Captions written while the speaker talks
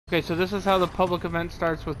Okay, so this is how the public event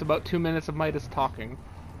starts, with about 2 minutes of Midas talking.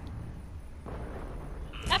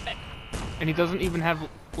 Epic. And he doesn't even have,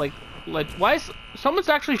 like, why is... Someone's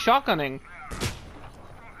actually shotgunning.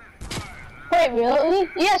 Wait, really?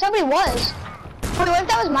 Yeah, somebody was. Wait, what if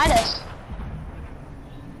that was Midas?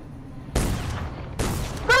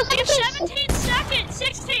 Bro, 17 seconds!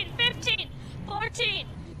 16, 15, 14,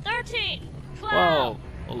 13, 12,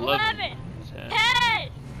 11, 10,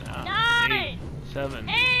 9, 7,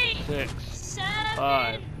 8, 6, 7,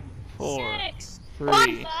 5, 4, 6, 3, 4,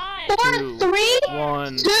 3, 2, 2, 1.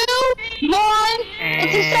 1.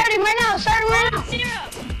 It's starting right now. Starting right now. 0.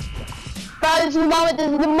 Bro, this is the moment.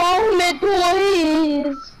 This is the moment,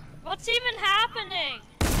 please. What's even happening?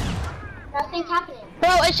 Nothing's happening. Bro,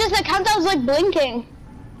 it's just the countdown's like blinking.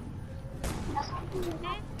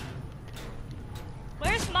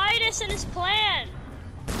 Where's Midas and his plan?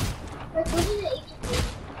 Let's go to the agency.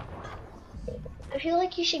 I feel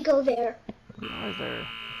like you should go there. Right there.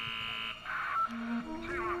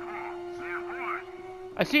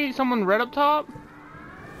 I see someone red up top.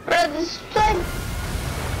 Bro, this thing.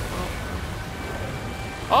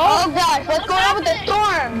 Oh! Oh gosh, what's going on with the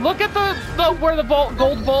storm? Look at the where the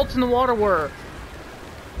gold vaults in the water were.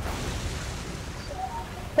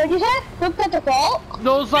 What did you say? Look at the vault?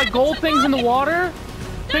 Those like gold things in the water.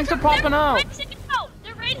 Things are popping out.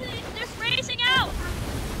 They're racing out.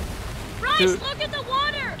 Bryce, Dude. look at the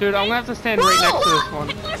water. Dude, I'm gonna have to stand right next to this one.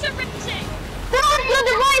 Pillars are racing. Bro, it's the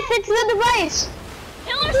device. It's the device.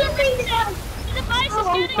 Pillars are racing. The device is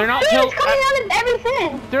getting. They're not Dude, pillars. it's coming out of everything.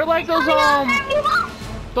 They're like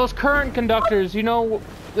those current conductors. You know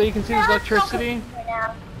that you can see the electricity.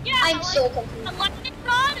 Yeah, I'm so confused. a lightning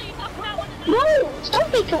rod. Are you talking about one of No, those? don't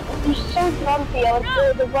be you're so grumpy. I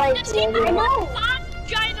was the device. Does he have a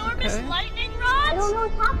ginormous Okay. lightning rods? I don't know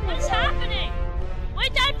what's happening. What is happening?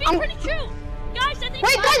 Wait, that'd be pretty true. Guys, I think.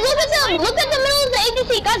 Wait, guys, look at them! Look at the middle of the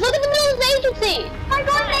agency! Guys, look at the middle of the agency! I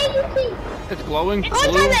got an agency. It's glowing Go inside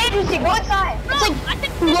blue. the agency! Go inside! Bro, It's I like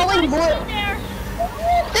think the glowing device is blue. in there.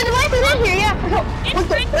 The device is in here, yeah! It's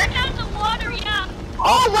breaking down the water, yeah.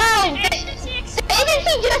 Oh wow! The agency The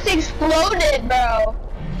agency just exploded, bro!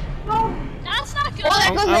 That's not good. Oh,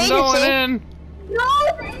 there goes the I'm going agency! in. No,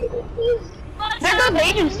 the agency's. What's There goes the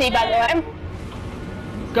happening? agency, by the way.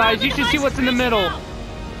 Guys, you should see what's in the middle.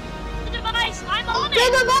 The device, I'm on The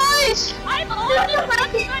it. device! I'm on the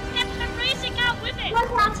device. I'm racing out with it.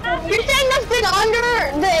 What's happening? You're saying that's been under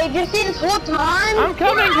the agency this whole time? I'm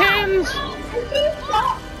coming, Pins.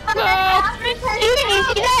 Dude, you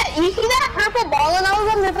see that? You see that purple ball in all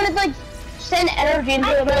of them? They're gonna like send energy into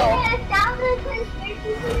the middle.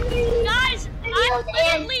 Guys, I'm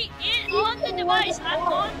literally on the device. I'm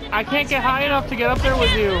on the device. I can't get high enough to get up there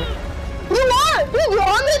with you. You are! Dude, you're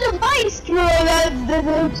on the device! Bro,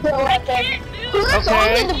 that's so I epic. can't Who's move.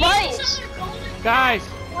 Okay. on the device?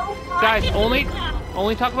 Guys,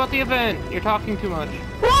 only talk about the event. You're talking too much.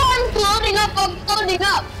 Bro, I'm floating up, I'm floating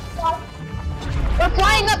up. We're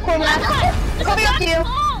flying up, Cormac. Coming up to you.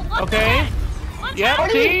 Okay. Yep, What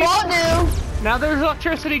does see? this ball do? Now there's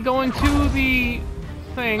electricity going to the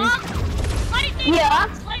thing. Lightning Yeah.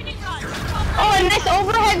 rods, lightning rods. Oh, and this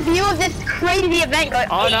overhead view of this crazy event going.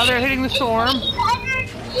 Oh, now they're hitting the storm.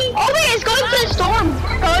 Oh wait, it's going to the storm.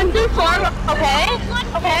 Going to the storm. Okay.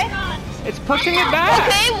 Okay. It's pushing it back.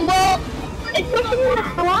 Okay, well, it's pushing the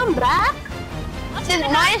storm back. Does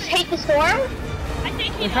Midas hate the storm? I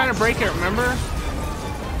think he They're trying to does. break it, remember?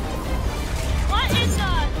 What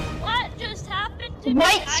just happened to me?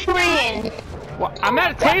 White I screen. died. Well, I'm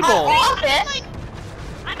at a table. Office.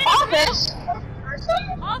 I'm in Office.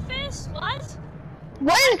 Office? What?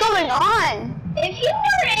 What is going on? If you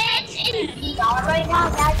were in VR right now,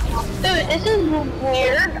 that's Dude, this is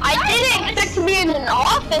weird. I didn't expect to be in an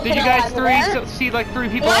office. Did you guys see like 3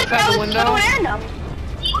 people What? That outside the was window? so random.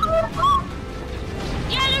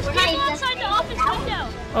 Yeah, there's people outside the office window.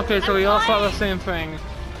 Okay, so we all saw the same thing.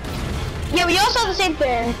 Yeah, we all saw the same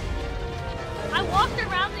thing. I walked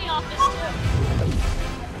around the office too.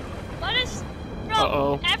 What is... Bro,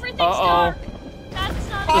 Uh-oh. everything's Uh-oh. dark. That's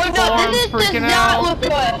not... Oh no, storm's this does freaking not out. look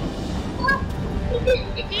good.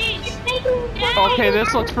 Okay,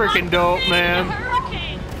 this looks freaking dope, man.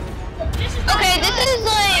 Hurricane. Okay, this is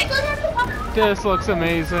like... This looks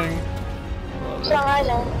amazing. So I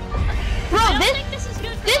know. Bro, I don't this think this is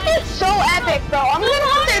good. is so epic, bro. I'm gonna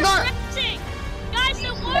have to go... Guys,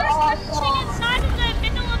 the water's rushing inside of the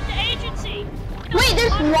middle of the agency. Wait,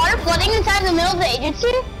 there's water flooding inside the middle of the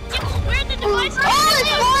agency? Yeah, where the device is.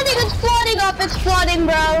 Oh, it's flooding up, it's flooding,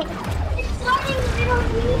 bro.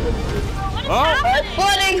 What is Oh. happening? It's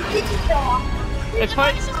flooding. It's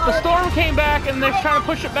like the storm came back and they're trying to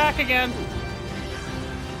push it back again.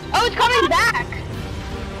 Oh, it's coming back.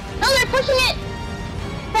 No, they're pushing it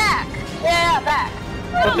back. Yeah, back.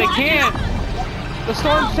 But they can't. The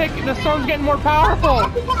storm's getting more powerful.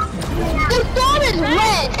 The storm is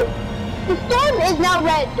red. The storm is now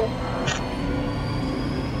red.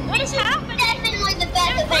 What is happening? Definitely the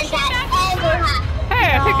best event that ever happened.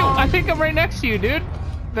 Hey, I think I'm right next to you, dude.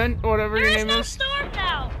 Then whatever There your is name no is. storm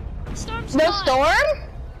now. The storm's No gone. storm?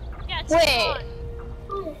 Yeah, it's Wait. gone.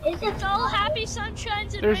 Is it It's all happy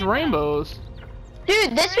sunshines and There's rainbows.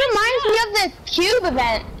 Dude, this reminds me of the cube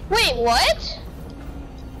event. Wait, what?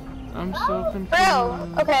 I'm so confused. Bro,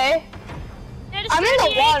 okay. Yeah, I'm in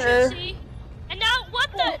the water. agency. And now what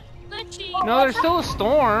the glitchy? No, there's still a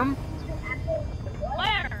storm.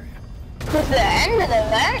 Where? This is the end of the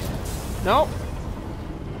event? Nope.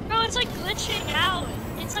 Bro, it's like glitching out.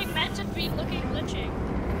 It's like meant to be looking glitching.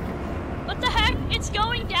 What the heck? It's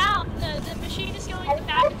going down. The machine is going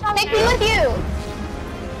back. Take me with you.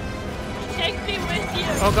 Take me with you.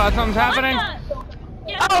 Oh god, something's happening.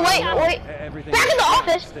 Yeah, Oh, wait, yeah. wait. Everything Back in the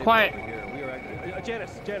office. Stay Quiet. here. We are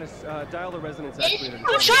Janice, dial the residence Oh,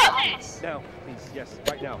 activator. Shut up. Yes. Now, please, yes,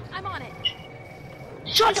 right now. I'm on it.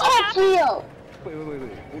 Shut up, Leo. Wait, hold on.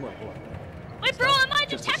 Wait, bro, am I a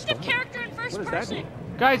Just a detective storm. character in first What does that person? mean?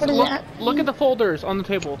 Guys, What is that? look at the folders on the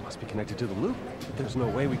table. Must be connected to the loop. There's no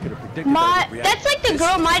way we could have predicted My, that it would react that's like the this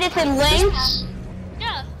girl Midas and Lynx.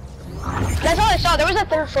 Yeah. That's all I saw. There was a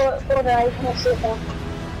third folder. I can't see it though.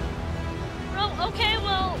 Bro, okay,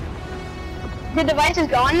 well, The device is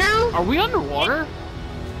gone now? Are we underwater?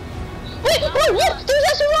 Wait, look! There's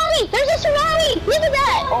a tsunami! There's a tsunami! Look at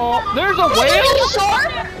that! Oh, there's a Look at whale? the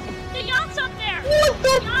storm! the yacht's up there. What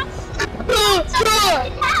the? Yacht's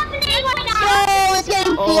It's happening right now? Oh, it's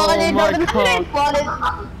getting Oh flooded. my No, the God. getting flooded.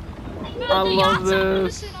 I love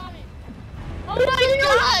this. Oh my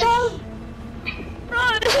god!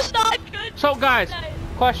 Bro, this is not good. So guys,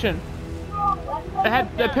 question. I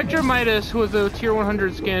had a picture of Midas, who was a tier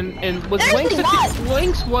 100 skin, and was There's Lynx the yacht.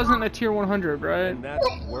 Lynx wasn't a tier 100, right? And that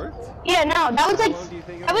worked? Yeah, no, that was How like, long do you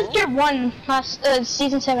think it that was will? tier 1 last,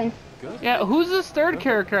 season 7. Good. Yeah, who's this third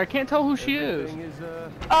character? I can't tell who she is. Everything is,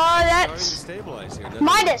 That's stabilize here.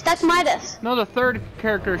 Midas, that's Midas. No, the third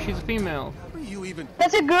character, she's a female. How are you even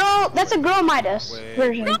That's a girl Midas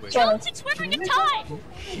version. Bro, Sorry. Jones, it's swimming in time.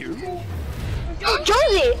 here?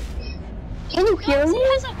 Jonesy! Can you hear Jonesy me?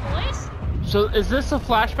 has a voice? So is this a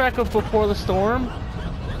flashback of before the storm?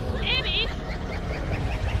 Maybe.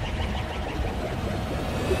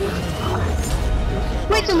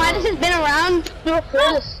 Wait, so Midas has been around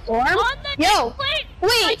before the storm? On the Yo, next plate.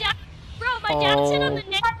 wait. My dad, bro, my dad said on the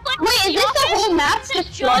next plate. Wait, is this the whole map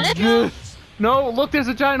just flooded? No, look, there's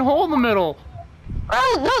a giant hole in the middle.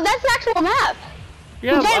 Oh, no, that's the actual map.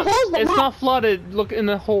 Yeah, The giant but hole's the it's map. not flooded. Look in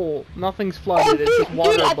the hole. Nothing's Oh, flooded. It's just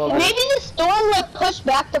water above maybe it. the storm like pushed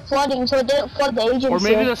back the flooding so it didn't flood the agency. Or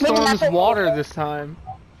maybe the storm's that's what- water this time.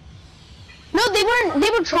 No, they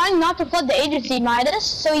were trying not to flood the agency, Midas,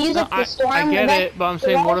 so he used No, like the storm. I get and then it, but I'm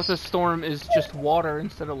saying, what if the storm is just water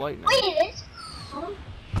instead of lightning? Wait, it is?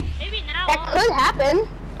 Maybe now. That could happen.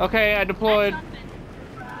 Okay, I deployed.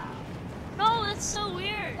 No, that's so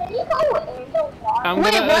weird. Can you go in the water? I'm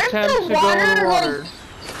Wait, gonna what if attempt the to go in the water, water.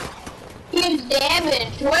 Is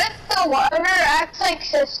damaged. What if the water acts like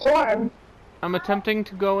a storm? I'm attempting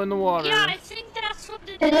to go in the water. Yeah, I think that's what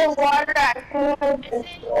it Is the is. water acting like a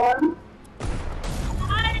storm?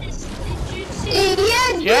 Guys, did you see?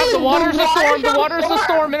 Yeah, Yeah, dude, the water's the storm. The a water's the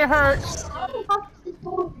storm, and it hurts.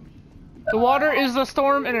 The water is the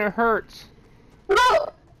storm, and it hurts. Bro,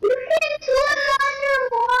 you can't swim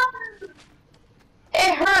underwater.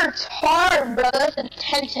 It hurts hard, bro. That's a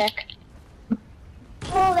 10-tech.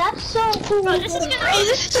 Oh, that's so cool. Bro, this is gonna. Hey,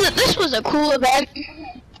 this was a cool event.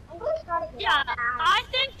 Yeah, I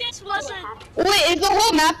think this wasn't. Wait, is the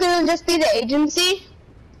whole map gonna just be the agency?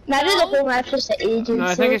 Imagine the No. whole map's just the agency. No,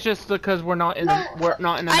 I think it's just because we're not in an I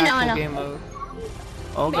know, I actual know. game mode.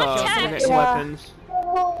 Oh god, we're text. getting Yeah. weapons.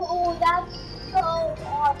 Oh, that's so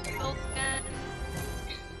awesome.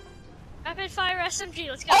 Rapid fire SMG,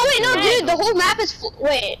 let's go. Oh wait, no, Red. dude, the whole map is.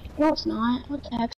 Wait, no, it's not. What the heck?